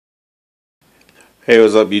Hey,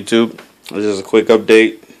 what's up, YouTube? This is a quick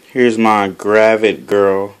update. Here's my Gravid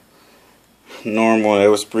girl. Normal. I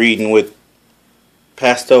was breeding with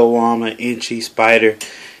Pastel Llama, Inchy Spider,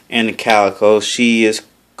 and the Calico. She is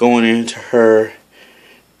going into her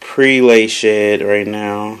pre-lay shed right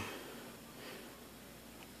now.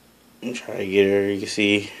 I'm trying to get her. You can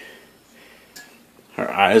see her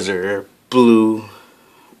eyes are blue.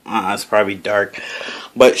 It's probably dark,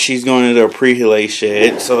 but she's going into her pre-lay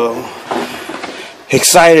shed. So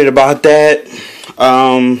excited about that.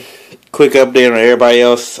 Quick update on everybody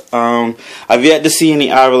else. I've yet to see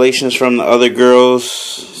any ovulations from the other girls.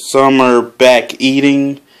 Some are back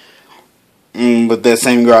eating. But that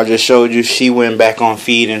same girl I just showed you, she went back on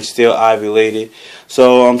feed and still ovulated.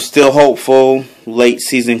 So I'm still hopeful. Late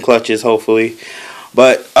season clutches, hopefully.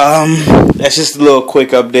 But that's just a little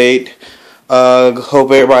quick update.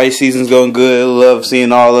 Hope everybody's season's going good. Love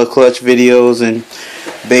seeing all the clutch videos and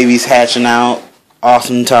babies hatching out.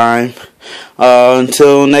 Awesome time.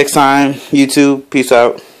 Until next time, YouTube, peace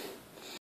out.